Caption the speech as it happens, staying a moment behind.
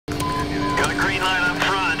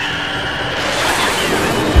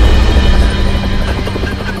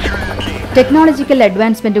Technological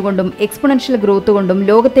advancement കൊണ്ടും exponential growth കൊണ്ടും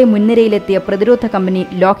ലോകത്തെ മുൻനിരയിലെത്തിയ പ്രതിരോധ കമ്പനി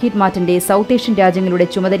ലോക്ഹീഡ് മാർട്ടിന്റെ സൗത്ത് ഏഷ്യൻ രാജ്യങ്ങളുടെ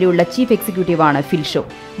ചുമതലയുള്ള ചീഫ് എക്സിക്യൂട്ടീവാണ് ഫിൽ ഷോ.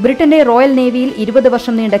 ബ്രിട്ടന്റെ റോയൽ നേവിയിൽ 20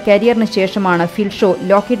 വർഷം നീണ്ട കരിയറിന് ശേഷമാണ് ഫിൽ ഷോ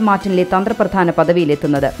ലോക്ഹീഡ് മാർട്ടിനിലെ തന്ത്രപ്രധാന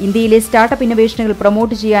പദവിയിലെത്തുന്നത്. ഇന്ത്യയിലെ സ്റ്റാർട്ടപ്പ് ഇന്നൊവേഷനുകൾ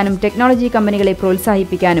പ്രൊമോട്ട് ചെയ്യാനും ടെക്നോളജി കമ്പനികളെ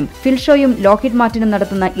പ്രോത്സാഹിപ്പിക്കാനും ഫിൽ ഷോയും ലോക്ഹീഡ് മാർട്ടിനും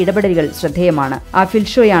നടത്തുന്ന ഇടപെടലുകൾ ശ്രദ്ധേയമാണ്. ആ ഫിൽ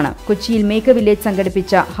ഷോയാണ് കൊച്ചിയിൽ മേക്ക് എ വില്ലേജ്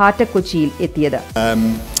സംഘടിപ്പിച്ച ഹാർടെക് കൊച്ചിയിൽ എത്തിയത്.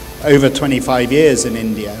 Over 25 years in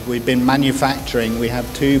India, we've been manufacturing. We have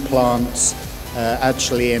 2 plants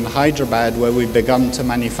actually in Hyderabad where we've begun to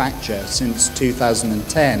manufacture since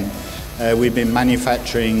 2010. We've been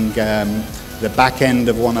manufacturing the back end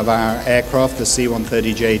of one of our aircraft, the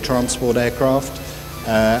C-130J transport aircraft,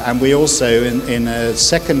 and we also in a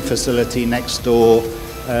second facility next door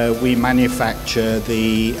we manufacture the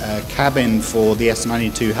cabin for the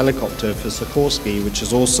S-92 helicopter for Sikorsky, which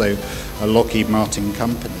is also a Lockheed Martin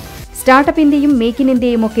company. Startup ഇന്ത്യയും make in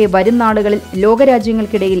ഇന്ത്യയും ഒക്കെ വരും നാളുകളിൽ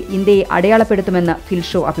ലോകരാജ്യങ്ങൾക്കിടയിൽ ഇന്ത്യയെ അടയാളപ്പെടുത്തുമെന്ന് ഫിൽ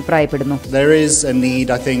show അഭിപ്രായപ്പെടുന്നു. There is a need,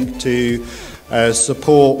 I think, to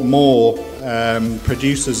support more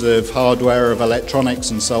producers of hardware, of electronics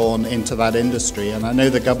and so on into that industry, and I know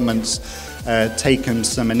the government's taken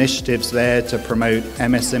some initiatives there to promote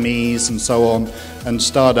MSMEs and so on and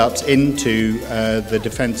startups into the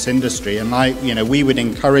defense industry, and we would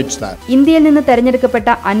encourage that. ഇന്ത്യയിൽ നിന്ന് തെരഞ്ഞെടുക്കപ്പെട്ട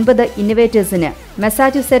 50 ഇന്നോവേറ്റേഴ്സിന്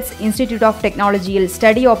Massachusetts institute of ടെക്നോളജിയിൽ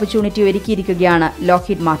study opportunity ഒരുക്കിയിരിക്കുകയാണ്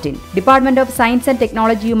Lockheed Martin. Department of science and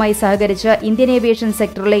ടെക്നോളജിയുമായി സഹകരിച്ച് Indian aviation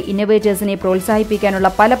സെക്ടറിലെ ഇന്നോവേറ്റേഴ്സിനെ പ്രോത്സാഹിപ്പിക്കാനുള്ള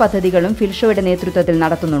പല പദ്ധതികളും ഫിൽ ഷോയുടെ നേതൃത്വത്തിൽ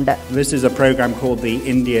നടത്തുന്നുണ്ട്. This is a program called the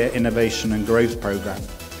India Innovation and Growth Program.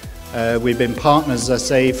 We've been partners, as I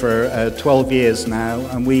say, for 12 years now,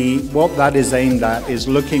 and what that is aimed at is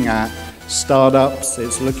looking at startups.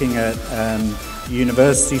 It's looking at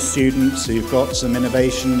university students who've got some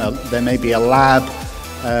innovation. There may be a lab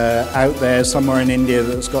out there somewhere in India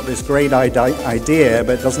that's got this great idea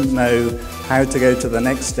but doesn't know how to go to the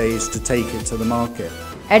next stage to take it to the market.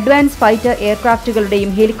 Advance fighter എയർക്രാഫ്റ്റുകളുടെയും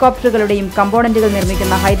ഹെലികോപ്റ്ററുകളുടെയും കമ്പോണന്റുകൾ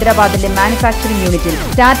നിർമ്മിക്കുന്ന ഹൈദരാബാദിലെ manufacturing യൂണിറ്റിൽ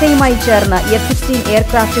ടാറ്റയുമായി ചേർന്ന് F-16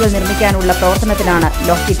 എയർക്രാഫ്റ്റുകൾ നിർമ്മിക്കാനുള്ള പ്രവർത്തനത്തിലാണ്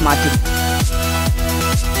Lockheed Martin.